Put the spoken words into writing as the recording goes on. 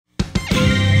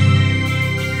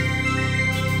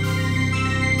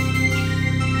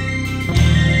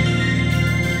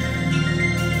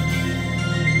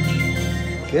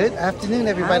Good afternoon,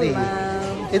 everybody.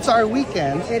 Hello. It's our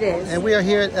weekend. It is. And we are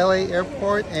here at LA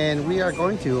Airport, and we are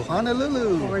going to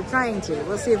Honolulu. Well, we're trying to.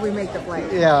 We'll see if we make the flight.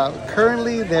 Yeah,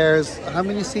 currently there's how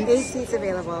many seats? 8 seats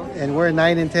available. And we're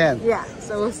 9 and 10. Yeah,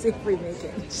 so we'll see if we make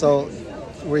it. So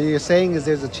what you're saying is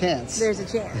there's a chance. There's a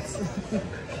chance.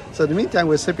 So in the meantime,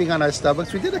 we're sipping on our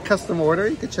Starbucks. We did a custom order.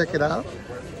 You can check it out.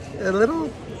 A little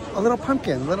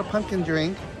pumpkin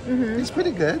drink. It's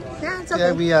pretty good. Yeah, it's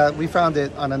okay. Yeah, we found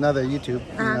it on another YouTube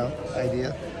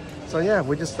idea. So yeah,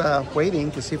 we're just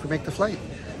waiting to see if we make the flight.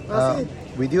 We'll see.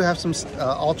 We do have some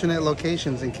alternate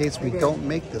locations in case we don't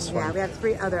make this one. Yeah, we have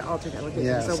 3 other alternate locations.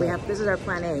 Yeah, so we have, this is our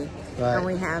plan A, and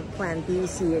we have plan B,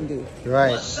 C, and D.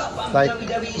 Right. Like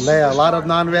Leia, a lot of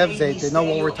non-revs, they know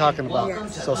what we're talking about.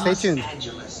 Yes. So stay tuned.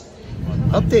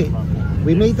 Update.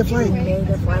 We made the flight. We made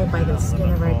the flight by the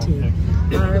skin of our teeth.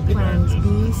 Our plans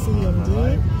B, C, and D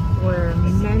were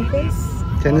Memphis,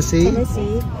 Tennessee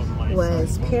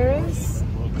was Paris,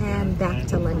 and back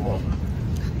to London.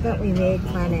 But we made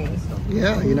plan A.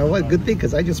 Yeah, you know what? Good thing,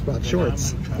 because I just brought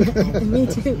shorts. Me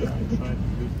too.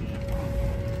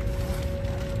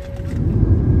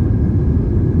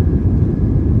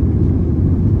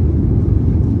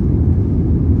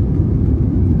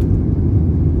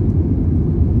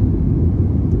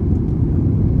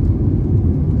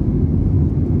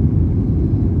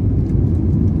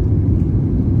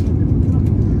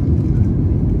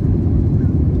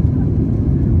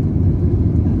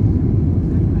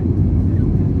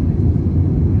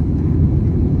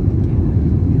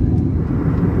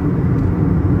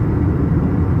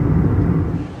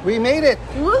 We made it.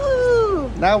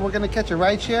 Woohoo! Now we're going to catch a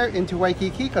ride share into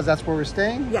Waikiki because that's where we're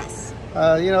staying. Yes.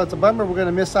 You know, it's a bummer. We're going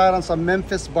to miss out on some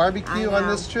Memphis barbecue on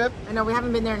this trip. I know, we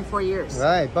haven't been there in 4 years.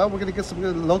 Right, but we're going to get some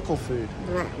good local food.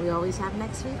 Right. We always have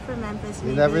next week for Memphis.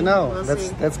 You never know.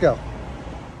 Let's go.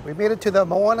 We made it to the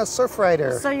Moana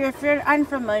Surfrider. So if you're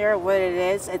unfamiliar with what it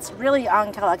is, it's really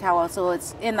on Kalakaua, so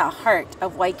it's in the heart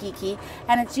of Waikiki,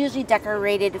 and it's usually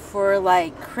decorated for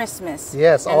like Christmas.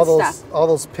 Yes, and all stuff.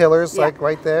 those pillars like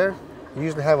right there. You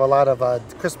usually have a lot of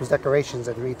Christmas decorations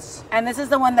and wreaths. And this is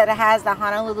the one that has the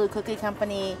Honolulu Cookie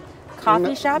Company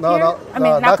coffee shop here. I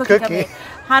mean, not cookie company.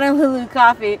 Honolulu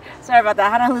Coffee. Sorry about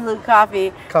that. Honolulu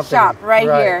Coffee shop right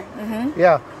here.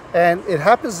 Yeah. And it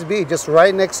happens to be just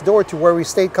right next door to where we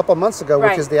stayed a couple months ago,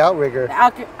 which is the Outrigger.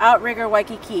 The Outrigger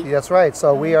Waikiki. That's right.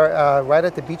 So we are right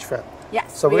at the beachfront.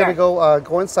 Yes. So we're going to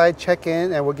go inside, check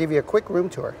in, and we'll give you a quick room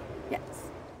tour. Yes.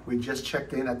 We just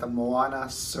checked in at the Moana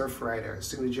Surfrider. As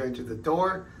soon as you enter the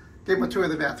door, give them a tour of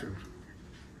the bathroom.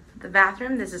 The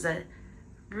bathroom, this is a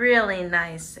really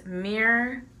nice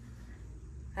mirror.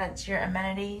 That's your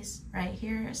amenities right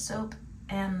here, soap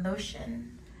and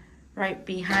lotion. Right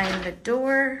behind the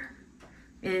door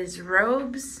is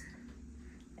robes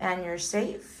and your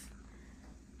safe.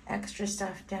 Extra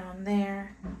stuff down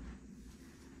there.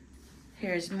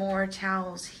 Here's more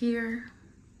towels here.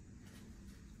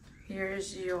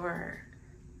 Here's your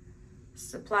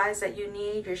supplies that you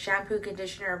need, your shampoo,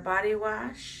 conditioner, body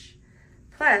wash.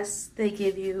 Plus, they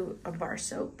give you a bar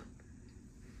soap.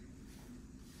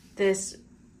 This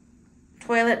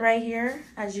toilet right here,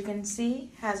 as you can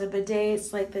see, has a bidet.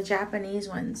 It's like the Japanese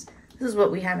ones. This is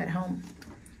what we have at home.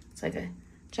 It's like a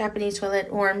Japanese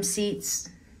toilet, warm seats.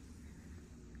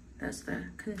 That's the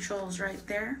controls right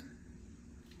there.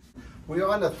 We're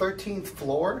on the 13th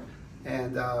floor,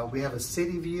 and we have a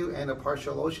city view and a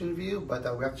partial ocean view, but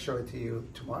we have to show it to you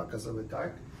tomorrow because of the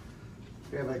dark.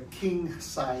 We have a king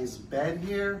size bed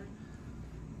here.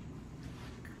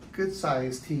 Good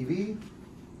size TV.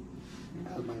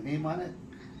 Has my name on it.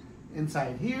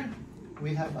 Inside here,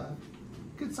 we have a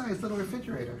good-sized little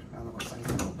refrigerator. I don't know what size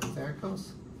it is, but there it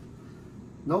goes.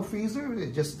 No freezer,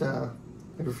 it's just a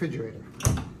refrigerator.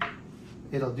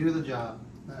 It'll do the job.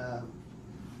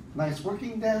 Nice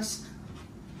working desk.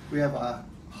 We have a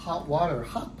hot water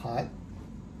hot pot,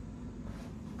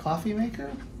 coffee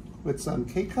maker with some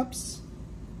K-cups.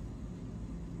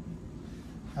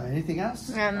 Anything else?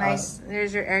 Nice.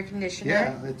 There's your air conditioner.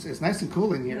 Yeah, it's nice and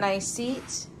cool in here. Nice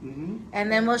seats.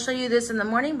 And then we'll show you this in the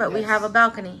morning, but we have a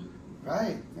balcony.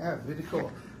 Right. Yeah, really cool.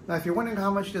 Now, if you're wondering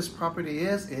how much this property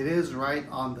is, it is right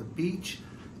on the beach.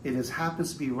 It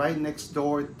happens to be right next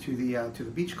door to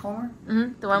the beachcomber.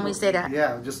 The one we stayed at.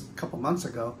 Yeah, just a couple months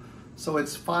ago. So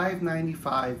it's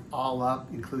 $595 all up,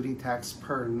 including tax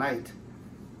per night.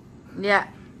 Yeah.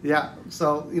 Yeah,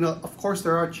 so, you know, of course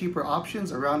there are cheaper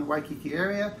options around Waikiki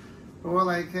area, but we're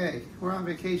like, hey, we're on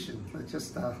vacation. Let's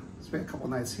just spend a couple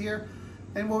nights here,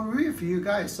 and we'll review it for you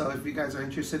guys. So if you guys are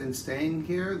interested in staying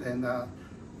here, then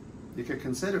you could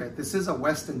consider it. This is a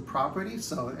Westin property,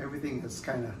 so everything is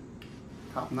kind of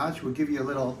top notch. We'll give you a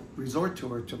little resort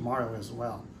tour tomorrow as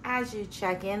well. As you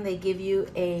check in, they give you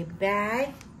a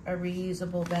bag, a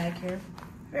reusable bag here.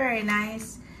 Very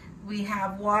nice. We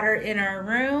have water in our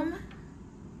room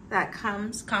that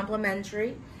comes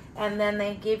complimentary. And then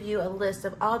they give you a list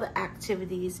of all the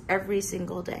activities every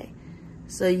single day,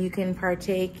 so you can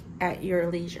partake at your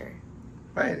leisure.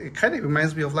 Right. It kind of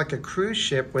reminds me of like a cruise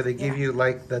ship where they give you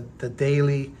like the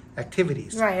daily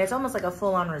activities. Right. It's almost like a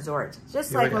full-on resort.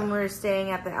 Just like when we were staying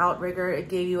at the Outrigger, it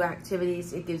gave you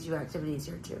activities. It gives you activities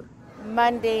here too.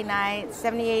 Monday night,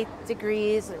 78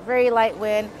 degrees, very light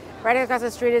wind. Right across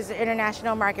the street is the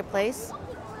International Marketplace.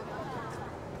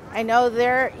 I know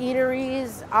their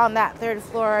eateries on that third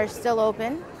floor are still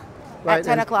open at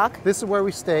 10 o'clock. This is where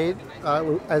we stayed,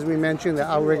 as we mentioned, the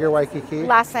Outrigger Waikiki.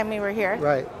 Last time we were here.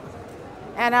 Right.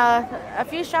 And a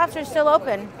few shops are still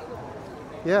open.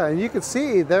 Yeah, and you can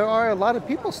see there are a lot of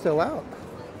people still out.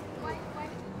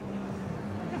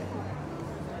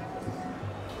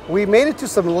 We made it to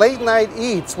some late night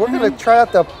eats. We're going to try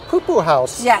out the Pupu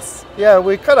house. Yes. Yeah,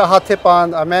 we cut a hot tip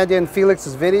on Amanda and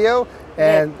Felix's video.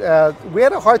 And we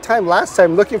had a hard time last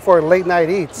time looking for late night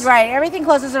eats. Right, everything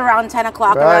closes around 10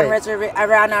 o'clock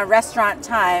around a restaurant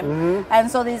time. And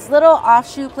so these little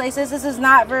offshoot places, this is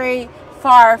not very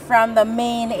far from the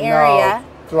main area.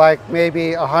 No, like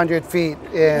maybe 100 feet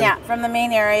in. Yeah, from the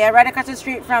main area, right across the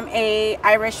street from a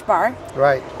Irish bar.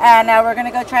 Right. And we're going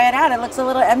to go try it out. It looks a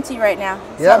little empty right now.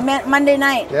 Yeah. So Monday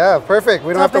night. Yeah, perfect.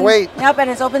 We don't have to wait. Nope, and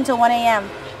it's open till 1 a.m.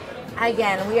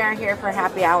 Again, we are here for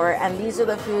happy hour, and these are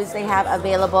the foods they have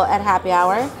available at happy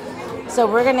hour. So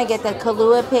we're gonna get the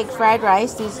Kalakaua pig fried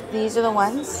rice. These are the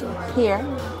ones here.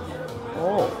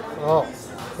 Oh.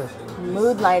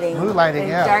 Mood lighting. Mood lighting, They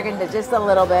yeah. darkened it just a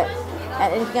little bit.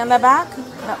 And anything on the back?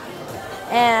 No.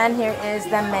 And here is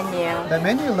the menu. The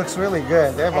menu looks really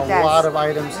good. They have a lot of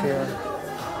items here.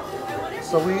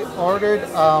 So we ordered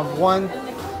one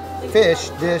fish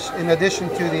dish in addition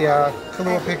to the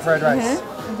Kalakaua pig fried rice.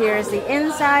 Here's the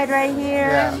inside right here.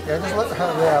 Yeah,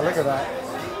 look at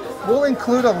that. We'll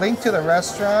include a link to the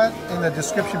restaurant in the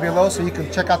description below so you can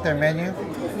check out their menu.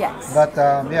 Yes. But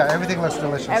yeah, everything looks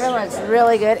delicious. Everything looks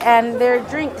really good. And their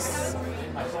drinks.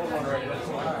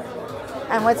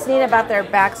 And what's neat about their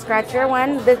back scratcher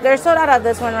one, they're sold out of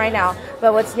this one right now,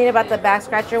 but what's neat about the back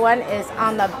scratcher one is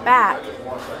on the back,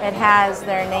 it has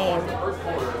their name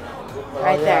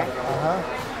right there.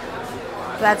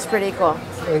 So that's pretty cool.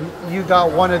 And you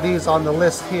got one of these on the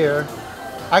list here.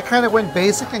 I kind of went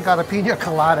basic and got a pina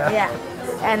colada. Yeah,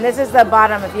 and this is the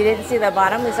bottom. If you didn't see the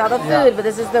bottom, we saw the food, but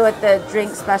this is what the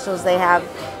drink specials they have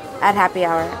at happy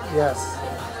hour. Yes.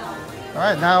 All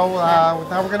right, now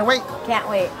we're gonna wait. Can't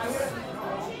wait.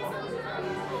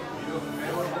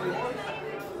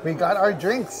 We got our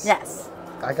drinks. Yes.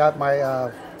 I got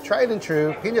my tried and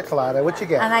true pina colada. What you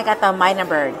get? And I got the Minor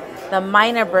Bird. The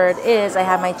Minor Bird is, I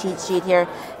have my cheat sheet here,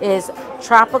 is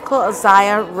tropical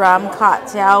Acai rum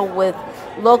cocktail with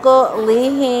local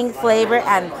Lihing flavor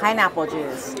and pineapple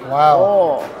juice. Wow.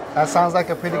 Oh. That sounds like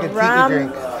a pretty good Rum, tiki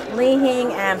drink.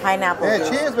 Lihing and pineapple juice.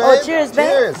 Cheers, babe. Oh, cheers, babe.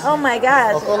 Cheers. Oh my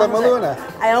gosh. Oko la maluna.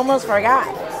 I almost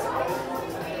forgot.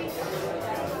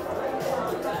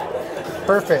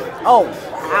 Perfect. Oh,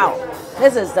 wow.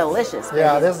 This is delicious. Baby.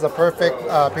 Yeah, this is a perfect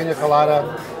pina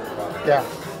colada. Yeah,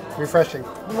 refreshing.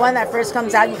 One that first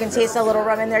comes out, you can taste a little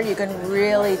rum in there. You can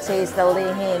really taste the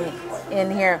Lihing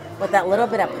in here with that little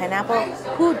bit of pineapple.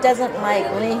 Who doesn't like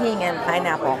Lihing and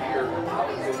pineapple?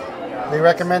 We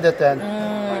recommend it then.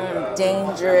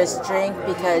 Dangerous drink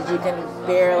because you can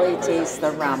barely taste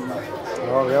the rum.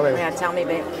 Oh, really? Yeah, tell me,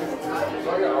 babe.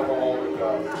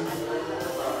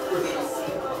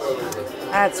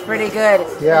 That's pretty good.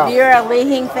 Yeah. If you're a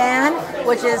Lihing fan,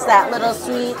 which is that little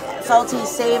sweet, salty,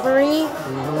 savory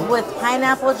with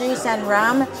pineapple juice and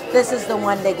rum, this is the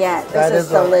one to get. This is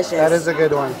delicious. That is a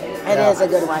good one. It is a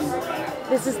good one.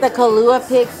 This is the Kalakaua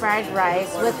pig fried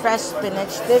rice with fresh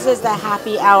spinach. This is the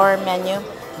happy hour menu.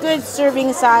 Good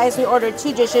serving size. We ordered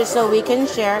 2 dishes so we can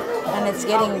share, and it's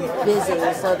getting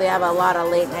busy, so they have a lot of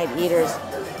late night eaters.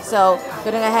 So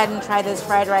gonna go ahead and try this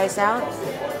fried rice out.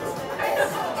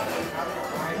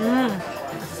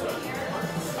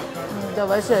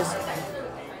 Delicious.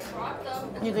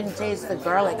 You can taste the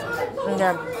garlic.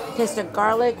 Taste the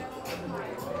garlic.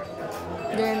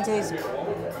 You can taste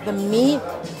the meat.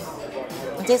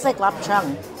 It tastes like lap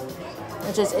chung,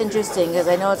 which is interesting because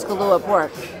I know it's Kalakaua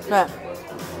pork, but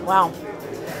wow.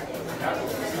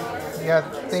 Yeah,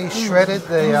 they shredded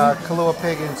the Kalakaua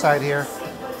pig inside here.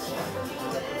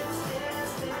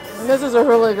 This is a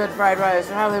really good fried rice.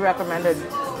 Highly recommended.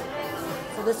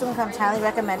 So this one comes highly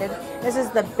recommended. This is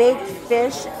the Big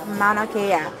Fish Mauna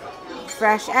Kea.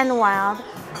 fresh and wild,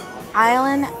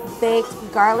 island baked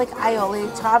garlic aioli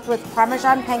topped with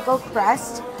Parmesan panko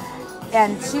crust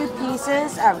and 2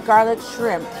 pieces of garlic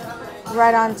shrimp.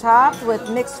 Right on top with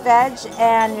mixed veg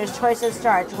and your choice of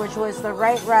starch, which was the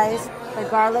white rice, the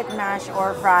garlic mash,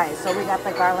 or fries. So we got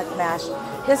the garlic mash.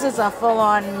 This is a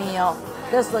full-on meal.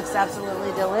 This looks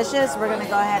absolutely delicious. We're gonna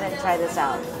go ahead and try this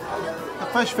out. The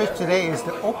fresh fish today is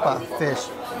the opa fish.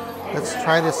 Let's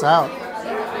try this out.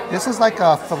 This is like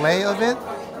a fillet of it.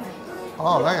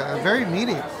 Oh, look at it. Very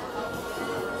meaty.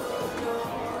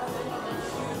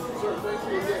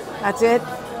 That's it?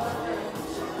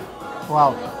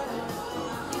 Wow.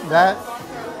 That,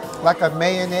 like a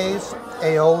mayonnaise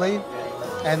aioli,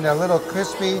 and they're a little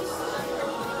crispy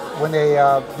when they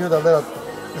do the little,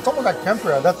 it's almost like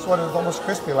tempura. That's what it's almost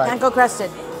crispy like. Panko crusted.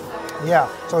 Yeah,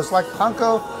 so it's like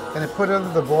panko, and they put it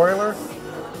under the broiler.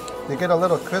 They get a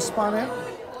little crisp on it.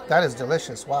 That is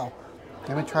delicious. Wow.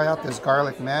 Let me try out this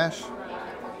garlic mash.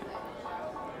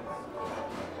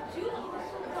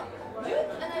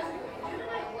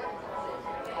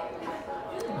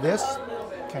 This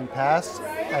can pass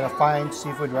at a fine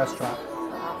seafood restaurant.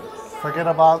 Forget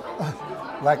about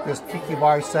like this tiki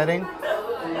bar setting.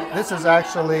 This is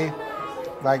actually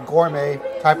like gourmet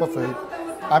type of food.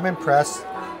 I'm impressed.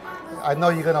 I know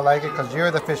you're gonna like it because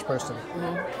you're the fish person.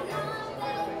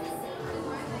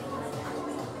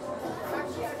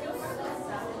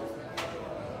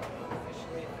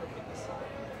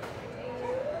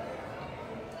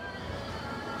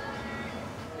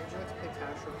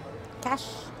 Cash.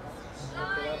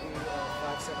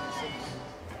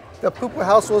 The Pupu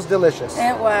house was delicious.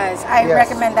 It was. I Yes.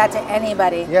 recommend that to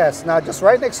anybody. Yes, now just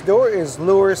right next door is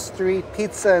Lewers Street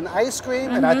Pizza and Ice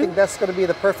Cream, and I think that's going to be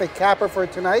the perfect capper for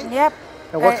tonight. Yep.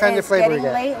 And what kind of flavor we It's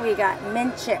get? getting late. We got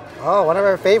mint chip. Oh, one of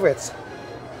our favorites.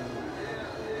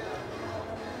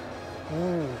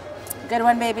 Good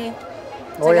one, baby.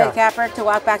 It's Oh, a yeah. good capper to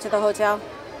walk back to the hotel.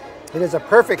 It is a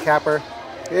perfect capper.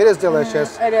 It is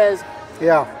delicious. It is.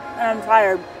 Yeah. I'm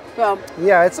tired. So,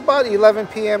 Yeah, it's about 11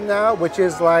 p.m. now, which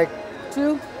is like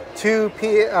 2. 2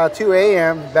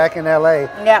 a.m. back in LA.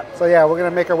 Yep. So yeah, we're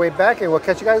gonna make our way back, and we'll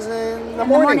catch you guys in the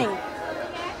morning.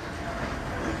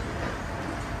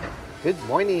 Good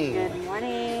morning. Good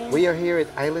morning. We are here at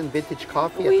Island Vintage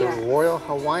Coffee We at the are. Royal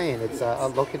Hawaiian. It's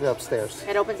located upstairs.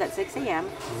 It opens at 6 a.m.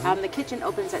 The kitchen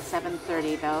opens at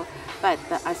 7:30 though, but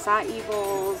the acai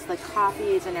bowls, the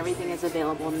coffees, and everything is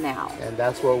available now. And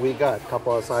that's what we got. A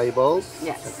couple of acai bowls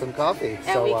Yes. and some coffee.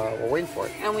 And So we- we're waiting for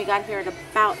it. And we got here at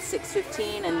about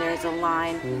 6:15, and there's a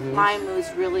line. Line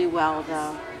moves really well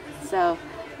though, so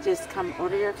just come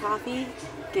order your coffee,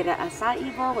 get an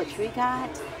acai bowl, which we got,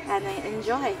 and then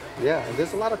enjoy. Yeah, and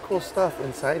there's a lot of cool stuff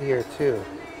inside here too.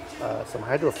 Some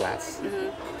hydro flasks.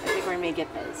 I think we may get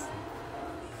those.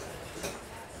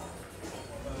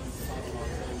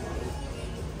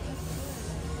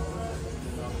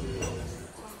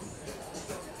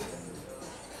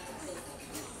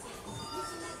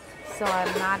 So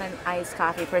I'm not an iced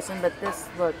coffee person, but this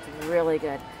looked really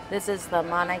good. This is the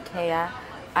Mauna Kea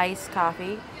iced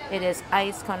coffee. It is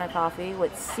iced Kona coffee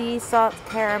with sea salt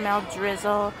caramel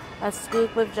drizzle, a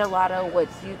scoop of gelato, which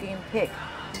you can pick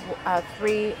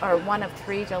one of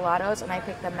 3 gelatos, and I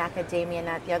picked the macadamia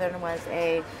nut. The other one was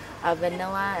a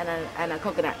vanilla and a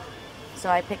coconut. So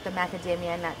I picked the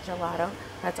macadamia nut gelato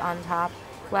that's on top,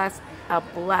 plus a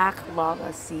black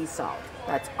lava sea salt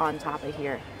that's on top of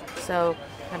here. So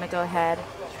I'm gonna go ahead,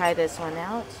 try this one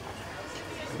out.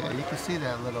 Yeah, you can see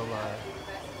that little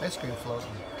ice cream floating.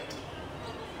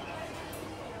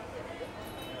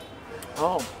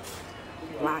 Oh,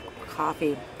 black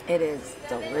coffee. It is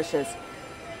delicious.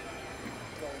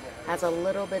 Has a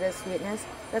little bit of sweetness.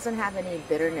 Doesn't have any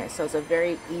bitterness, so it's a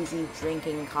very easy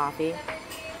drinking coffee.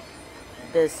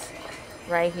 This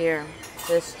right here,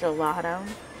 this gelato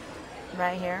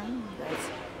right here, that's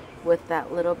with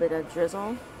that little bit of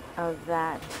drizzle of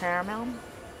that caramel.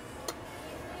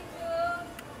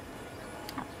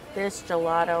 This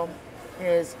gelato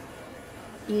is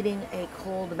eating a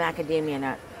cold macadamia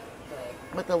nut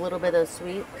with a little bit of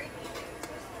sweet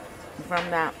from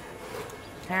that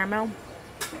caramel.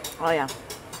 Oh yeah,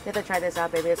 you have to try this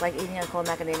out, baby. It's like eating a cold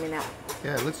macadamia nut,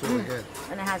 Yeah, it looks really good.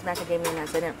 and it has macadamia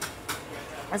nuts in it.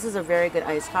 This is a very good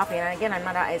iced coffee, and again, I'm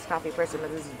not an iced coffee person,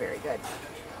 but this is very good.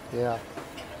 Yeah.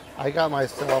 I got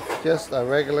myself just a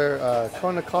regular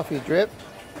Kona coffee drip.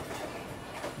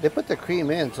 They put the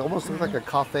cream in. It almost looks like a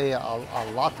cafe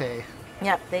a latte.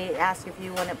 Yep, they ask if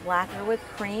you want it black or with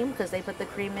cream, because they put the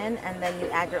cream in, and then you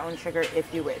add your own sugar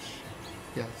if you wish.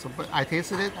 Yeah, so but I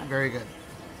tasted it. Very good.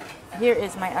 Here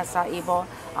is my acai bowl.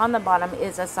 On the bottom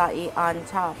is acai on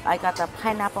top. I got the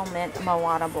pineapple mint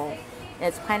Moana bowl.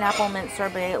 It's pineapple mint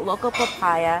sorbet, local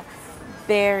papaya,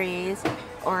 berries,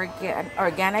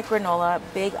 organic granola,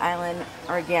 Big Island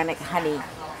organic honey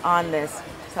on this.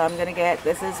 So I'm gonna get,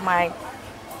 this is my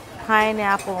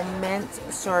pineapple mint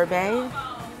sorbet.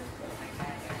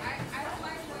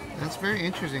 That's very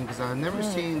interesting because I've never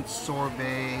seen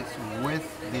sorbets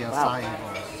with the acai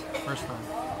bowls. First time.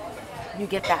 You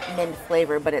get that mint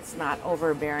flavor, but it's not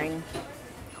overbearing.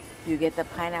 You get the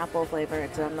pineapple flavor,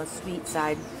 it's on the sweet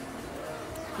side.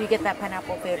 You get that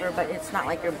pineapple flavor, but it's not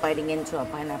like you're biting into a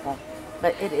pineapple.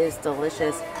 But it is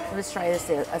delicious. Let's try this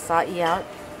acai out.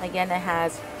 Again, it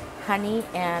has honey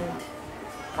and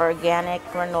organic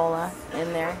granola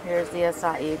in there. Here's the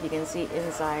acai, if you can see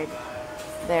inside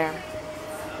there.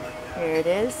 Here it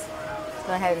is. Let's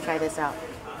go ahead and try this out.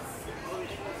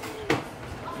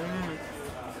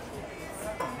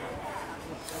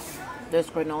 This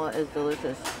granola is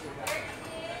delicious.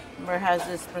 Where has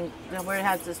this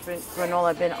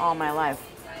granola been all my life?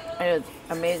 It is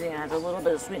amazing. It has a little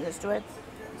bit of sweetness to it.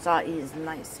 Acai is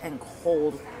nice and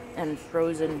cold and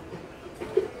frozen.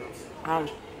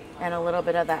 And a little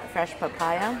bit of that fresh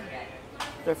papaya.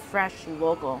 The fresh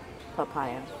local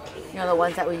papaya. You know, the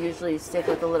ones that we usually stick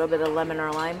with a little bit of lemon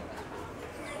or lime.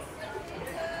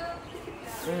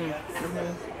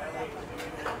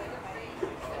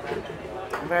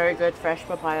 Very good fresh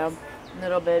papaya. A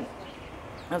little bit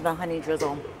of the honey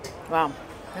drizzle. Wow,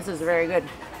 this is very good.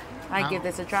 I give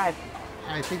this a try.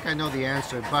 I think I know the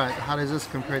answer, but how does this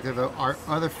compare to our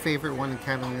other favorite one in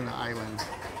Catalina Island?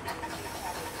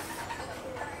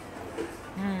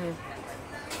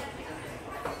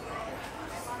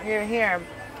 You're here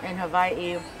in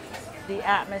Hawaii, the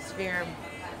atmosphere,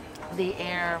 the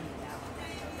air.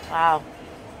 Wow.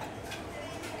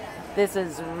 This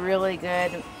is really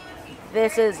good.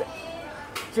 This is,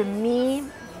 to me,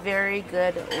 very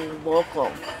good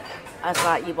local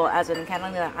acai bowl. As in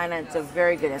Catalina Island, it's a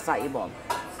very good acai bowl.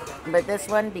 But this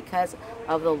one, because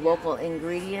of the local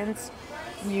ingredients,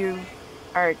 you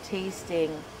are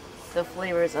tasting the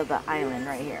flavors of the island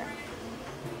right here.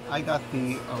 I got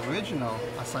the original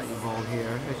acai bowl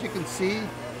here. As you can see,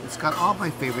 it's got all my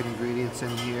favorite ingredients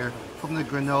in here, from the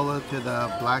granola to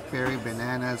the blackberry,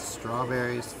 bananas,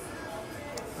 strawberries.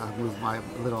 I'll move my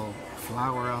little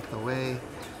flour out the way.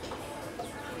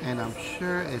 And I'm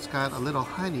sure it's got a little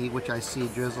honey, which I see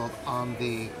drizzled on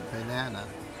the banana.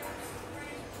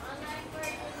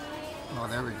 Oh,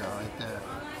 there we go, right there.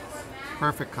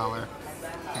 Perfect color.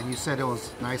 And you said it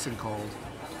was nice and cold.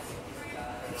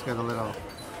 It's got a little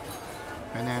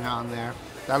banana on there.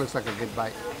 That looks like a good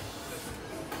bite.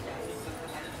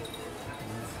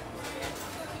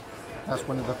 That's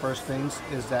one of the first things,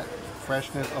 is that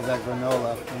freshness of that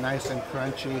granola. Nice and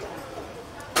crunchy.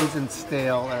 Isn't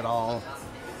stale at all.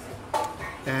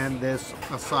 And this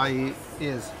acai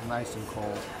is nice and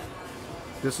cold.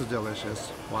 This is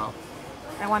delicious. Wow.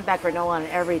 I want that granola on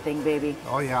everything, baby.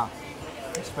 Oh yeah.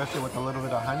 Especially with a little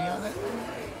bit of honey on it.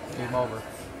 Game over.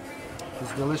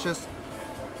 It's delicious.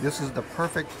 This is the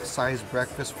perfect size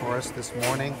breakfast for us this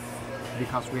morning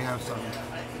because we have some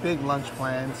big lunch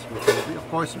plans, which will, of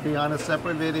course, be on a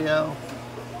separate video,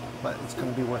 but it's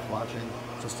going to be worth watching.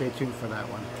 So stay tuned for that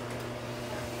one.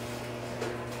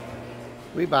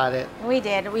 We bought it. We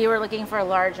did. We were looking for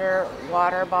larger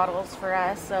water bottles for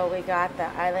us, so we got the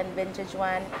Island Vintage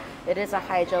one. It is a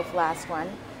hydro flask one.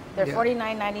 They're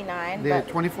 $49.99. They're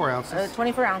 24 ounces.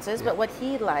 24 ounces, but what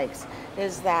he likes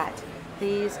is that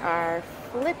these are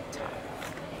flip top.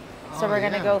 So we're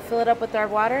going to go fill it up with our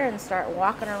water and start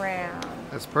walking around.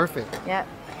 That's perfect. Yep.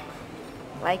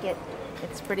 Like it.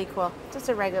 It's pretty cool. Just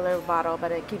a regular bottle,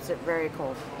 but it keeps it very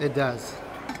cold. It does.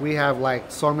 We have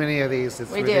like so many of these.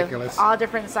 It's ridiculous. We do. All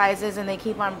different sizes, and they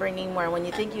keep on bringing more. When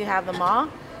you think you have them all,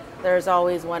 there's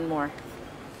always one more.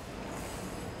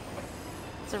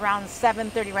 It's around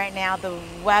 7:30 right now. The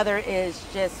weather is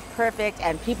just perfect,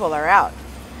 and people are out.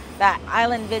 That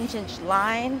Island Vintage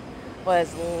line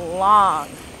was long.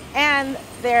 And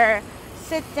their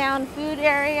sit-down food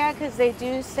area, because they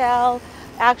do sell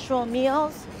actual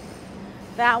meals,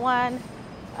 that one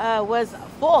was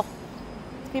full.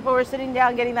 People were sitting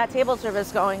down getting that table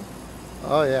service going.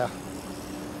 Oh yeah.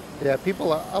 Yeah,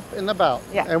 people are up and about.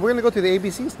 Yeah. And we're going to go to the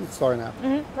ABC store now.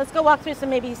 Let's go walk through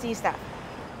some ABC stuff.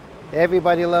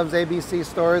 Everybody loves ABC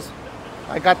stores.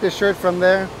 I got this shirt from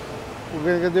there.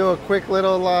 We're going to do a quick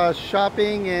little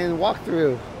shopping and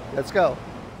walkthrough. Let's go.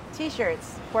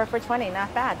 T-shirts, 4 for $20,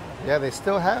 not bad. Yeah, they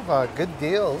still have good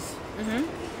deals. And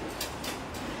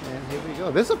here we go.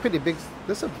 This is a pretty big,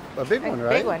 this is a big one,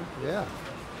 right? Big one. Yeah.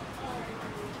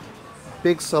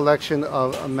 Big selection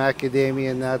of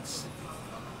macadamia nuts.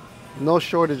 No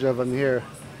shortage of them here.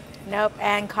 Nope,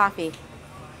 and coffee.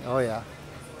 Oh yeah.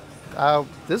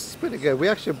 This is pretty good. We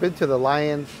actually been to the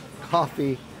Lion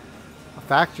Coffee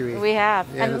Factory. We have.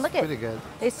 Yeah, And it's look pretty at, good.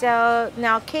 they sell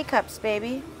now K-cups,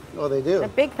 baby. Oh, they do. A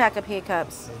big pack of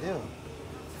K-cups. They do.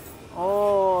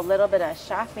 Oh, a little bit of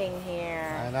shopping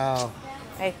here. I know.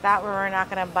 I thought we were not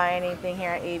going to buy anything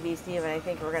here at ABC, but I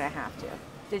think we're going to have to.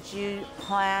 Did you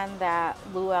plan that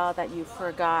luau that you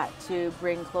forgot to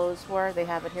bring clothes for? They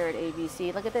have it here at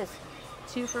ABC. Look at this.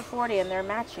 2 for $40 and they're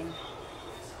matching.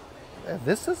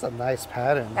 This is a nice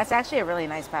pattern. That's actually a really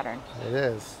nice pattern. It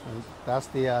is. And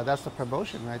that's the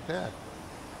promotion right there.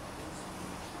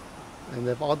 And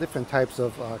they have all different types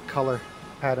of color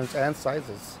patterns and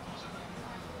sizes.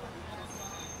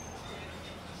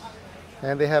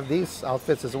 And they have these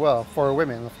outfits as well for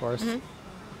women, of course. Mm-hmm.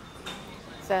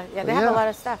 So yeah, they have a lot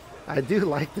of stuff. I do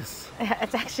like this.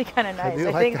 It's actually kind of nice. I do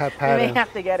I like think that we pattern. may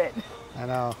have to get it. I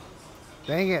know.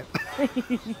 Dang it.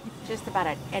 Just about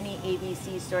at any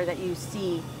ABC store that you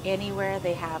see anywhere,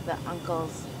 they have the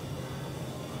Uncle's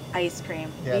ice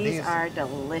cream. Yeah, these these are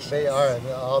delicious. They are.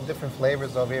 They're all different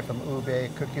flavors over here, from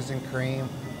ube, cookies and cream.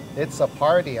 It's a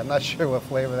party. I'm not sure what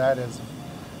flavor that is.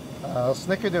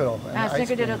 Snickerdoodle. And ice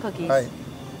Snickerdoodle cream. cookies. Right.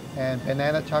 And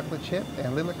banana chocolate chip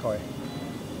and lilikoi.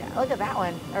 Yeah, look at that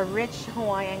one. A rich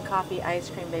Hawaiian coffee ice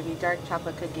cream, baby. Dark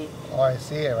chocolate cookie. Oh, I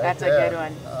see it right That's there. a good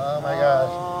one. Oh my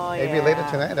gosh. Maybe yeah. later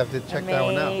tonight I have to check that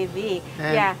one out. Maybe.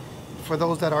 And yeah. for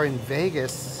those that are in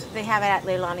Vegas, They have it at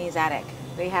Leilani's Attic.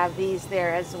 They have these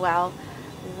there as well.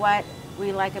 What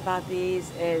we like about these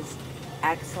is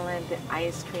excellent. The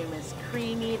ice cream is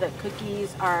creamy. The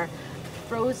cookies are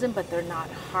frozen, but they're not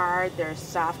hard. They're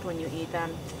soft when you eat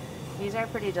them. These are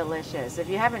pretty delicious. If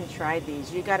you haven't tried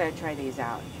these, you gotta try these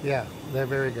out. yeah, they're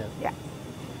very good. Yeah.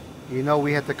 You know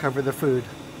we had to cover the food.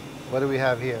 What do we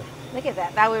have here? Look at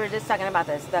that. That we were just talking about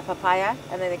this. The papaya,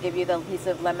 and then they give you the piece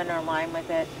of lemon or lime with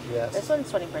it. Yes. This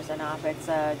one's 20% off. It's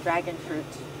dragon fruit,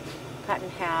 cut in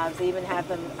halves. They even have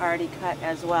them already cut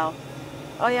as well.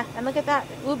 Oh yeah, and look at that.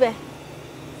 Ube.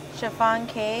 Chiffon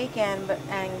cake and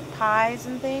pies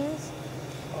and things.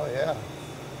 Oh yeah.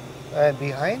 And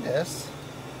behind us,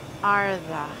 Are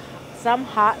some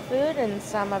hot food and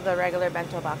some of the regular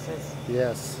bento boxes.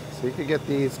 yes. So you could get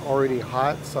these already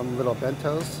hot, some little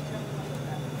bentos.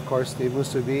 Of course, the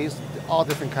musubis, all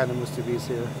different kind of musubis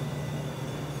here.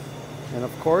 And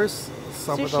of course,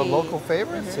 some of the Sushi. local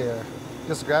favorites here.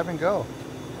 Just grab and go.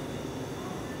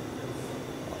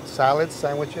 Salads,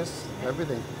 sandwiches,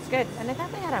 everything. It's good. And I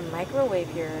thought they had a microwave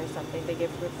here or something. They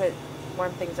put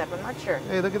warm things up. I'm not sure.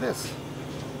 Hey, look at this.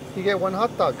 You get one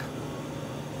hot dog.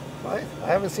 Right? I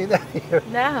haven't seen that here.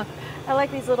 No, I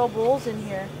like these little bowls in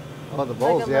here. Oh, the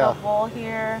bowls, like a yeah. little bowl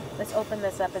here. Let's open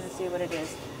this up and see what it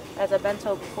is. There's a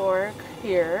bento pork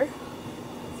here.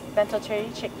 Bento cherry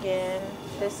chicken.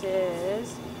 This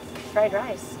is fried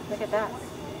rice. Look at that.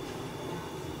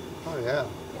 Oh, yeah.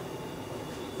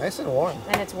 Nice and warm.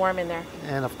 And it's warm in there.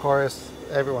 And of course,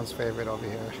 everyone's favorite over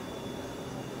here.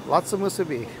 Lots of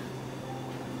musubi.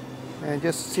 And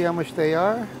just see how much they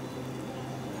are.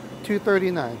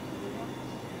 $2.39.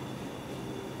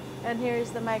 And here's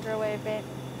the microwave, babe,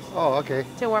 Oh, okay.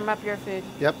 to warm up your food.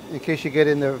 Yep, in case you get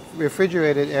in the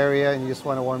refrigerated area and you just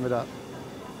want to warm it up.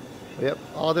 Yep,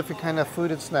 all different kind of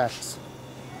food and snacks.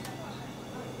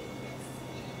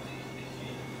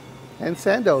 And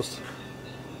sandos.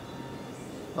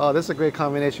 Oh, this is a great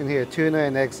combination here. Tuna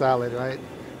and egg salad, right?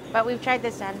 But we've tried the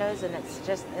sandos, and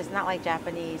it's not like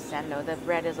Japanese sando. The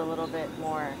bread is a little bit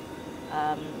more,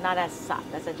 not as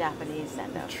soft as a Japanese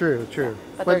sando. True, true.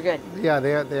 Yeah, but they're good. Yeah,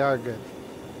 they are good.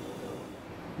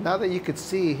 Now that you could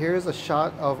see, here's a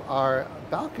shot of our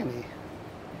balcony.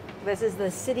 This is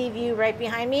the city view right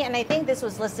behind me, and I think this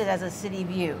was listed as a city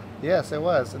view. Yes, it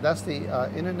was. That's the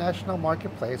International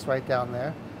Marketplace right down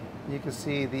there. You can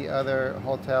see the other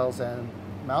hotels and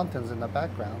mountains in the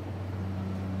background.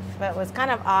 But what's kind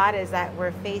of odd is that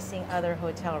we're facing other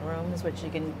hotel rooms, which you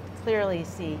can clearly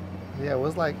see. Yeah, it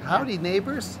was like, howdy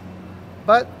neighbors.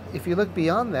 But if you look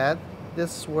beyond that,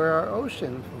 this is where our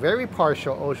ocean, very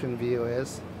partial ocean view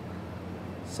is.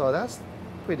 So that's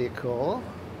pretty cool.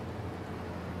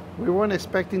 We weren't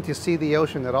expecting to see the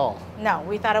ocean at all. No,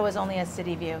 we thought it was only a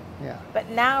city view. Yeah. But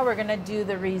now we're going to do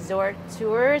the resort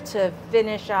tour to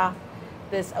finish off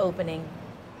this opening.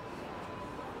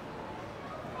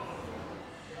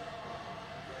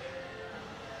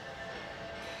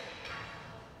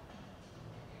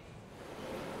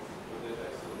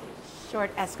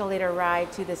 Short escalator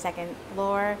ride to the second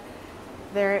floor.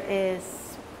 There is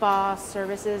spa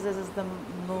services. This is the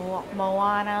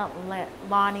Moana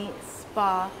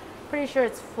Spa. Pretty sure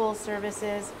it's full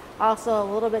services. Also, a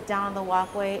little bit down the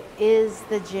walkway is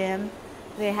the gym.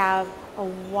 They have a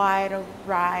wide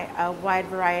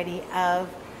variety of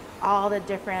all the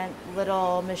different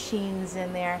little machines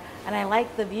in there. And I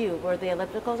like the view where the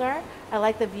ellipticals are. I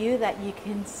like the view that you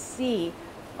can see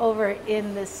over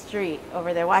in the street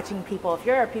over there watching people. If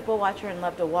you're a people watcher and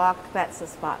love to walk, that's the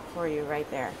spot for you right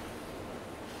there.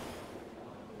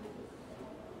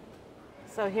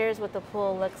 So here's what the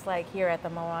pool looks like here at the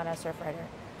Moana Surfrider.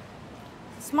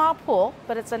 Small pool,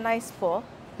 but it's a nice pool.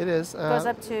 It is. Goes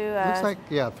up to looks like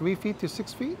 3 feet to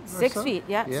 6 feet. 6 feet,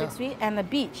 yeah, 6 feet, and the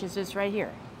beach is just right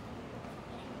here.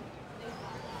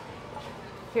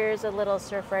 Here's a little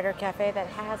Surfrider cafe that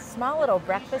has small little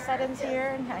breakfast items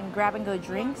here and grab and go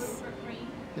drinks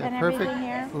and perfect everything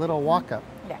here. Little walk up.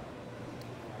 Yeah.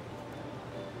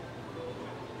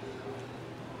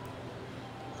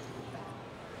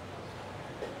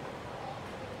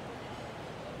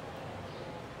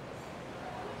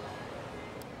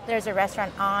 There's a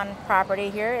restaurant on property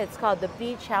here. It's called the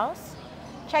Beach House.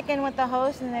 Check in with the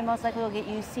host and they most likely will get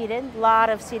you seated. A lot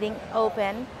of seating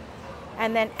open.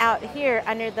 And then out here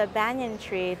under the banyan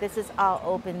tree, this is all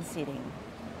open seating.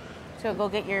 So go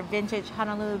get your vintage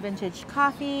Honolulu vintage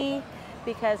coffee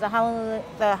because the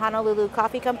Honolulu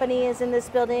Coffee Company is in this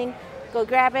building. Go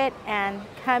grab it and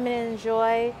come and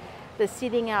enjoy the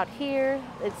seating out here.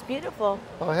 It's beautiful.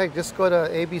 Oh heck, just go to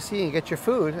ABC and get your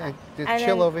food and just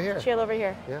chill over here. Chill over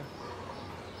here. Yeah.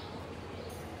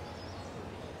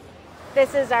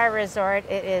 This is our resort.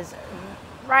 It is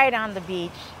right on the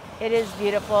beach. It is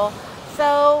beautiful.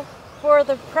 So for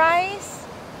the price,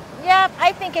 yeah,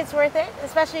 I think it's worth it,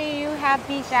 especially you have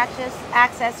beach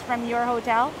access from your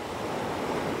hotel.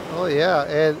 Oh yeah,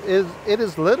 and it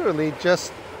is literally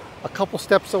just a couple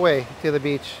steps away to the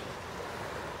beach.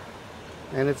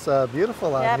 And it's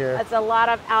beautiful out here. It's a lot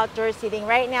of outdoor seating.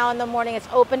 Right now in the morning, it's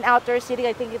open outdoor seating.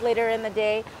 I think later in the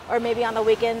day or maybe on the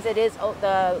weekends, it is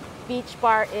the beach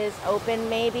bar is open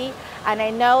maybe. And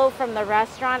I know from the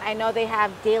restaurant, I know they have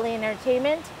daily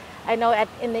entertainment. I know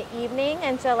in the evening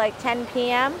until like 10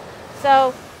 p.m.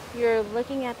 So you're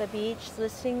looking at the beach,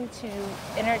 listening to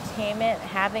entertainment,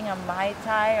 having a Mai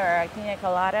Tai or a Pina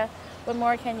Colada. What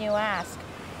more can you ask?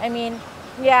 I mean,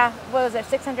 yeah, what was it,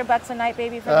 $600 a night,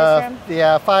 baby, for this room?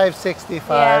 Yeah,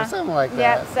 $565, something like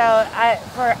that. Yeah, so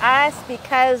for us,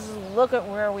 because look at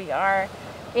where we are,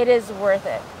 it is worth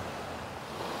it.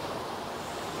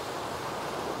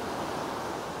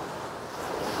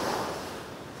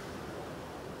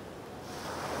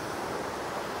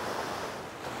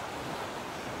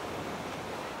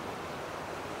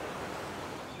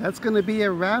 That's going to be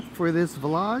a wrap for this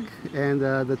vlog and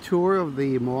the tour of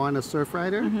the Moana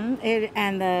Surfrider.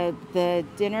 And the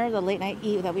dinner, the late night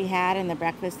eat that we had and the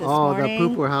breakfast this morning. Oh,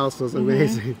 the Pupu house was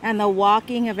amazing. And the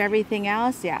walking of everything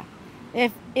else, yeah.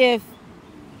 If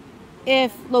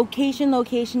location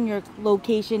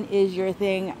is your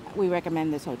thing, we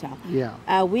recommend this hotel.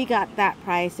 Yeah. We got that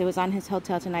price. It was on his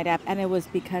Hotel Tonight app, and it was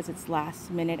because it's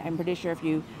last minute. I'm pretty sure if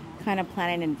you kind of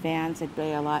plan in advance, it'd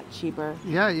be a lot cheaper.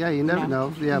 Yeah, you never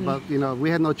know. Yeah, but we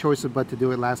had no choice but to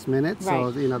do it last minute.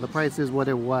 Right. So the price is what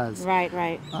it was.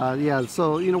 Right. Yeah.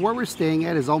 So where we're staying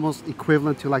at is almost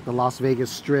equivalent to like the Las Vegas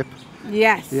Strip.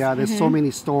 Yes. Yeah. There's so many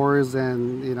stores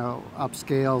and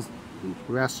upscale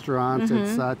restaurants and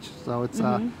such. So it's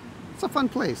a fun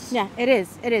place. Yeah, it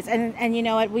is. And you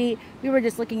know what? We were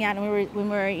just looking at, and when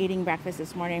we were eating breakfast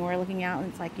this morning, we were looking out, and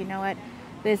it's like, you know what?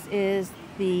 This is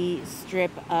the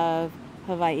strip of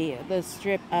Hawaii, the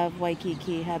strip of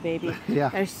Waikiki, huh, baby? Yeah.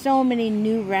 There's so many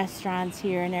new restaurants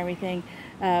here and everything.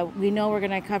 We know we're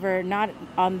going to cover, not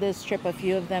on this trip, a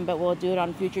few of them, but we'll do it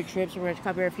on future trips. We're going to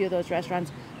cover a few of those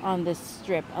restaurants on this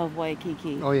strip of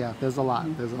Waikiki. Oh yeah, there's a lot.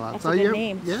 There's a lot. That's a good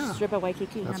name. Yeah. Strip of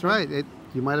Waikiki. That's right.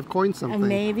 You might have coined something.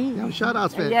 Maybe. Yeah, shout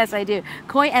outs, Fit. Yes, I do.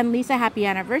 Koi and Lisa, happy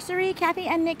anniversary. Kathy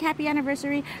and Nick, happy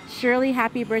anniversary. Shirley,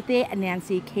 happy birthday.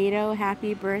 Nancy Cato,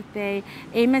 happy birthday.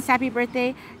 Amos, happy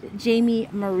birthday. Jamie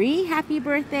Marie, happy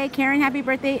birthday. Karen, happy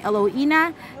birthday.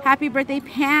 Eloina, happy birthday.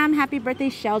 Pam, happy birthday.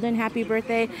 Sheldon, happy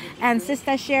birthday. And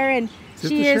Sister Sharon,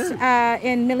 she is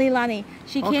in Mililani.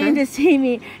 She came to see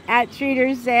me at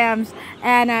Trader Sam's,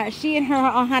 and she and her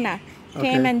ohana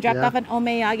came and dropped off an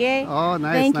omeyage. Oh,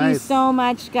 nice, Thank you so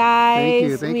much,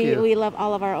 guys. Thank you. We love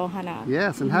all of our ohana.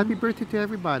 Yes, and happy birthday to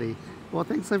everybody. Well,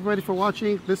 thanks everybody for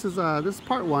watching. This is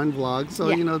part 1 vlog, so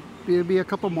there'll be a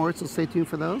couple more, so stay tuned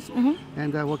for those.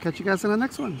 And we'll catch you guys in the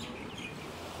next one.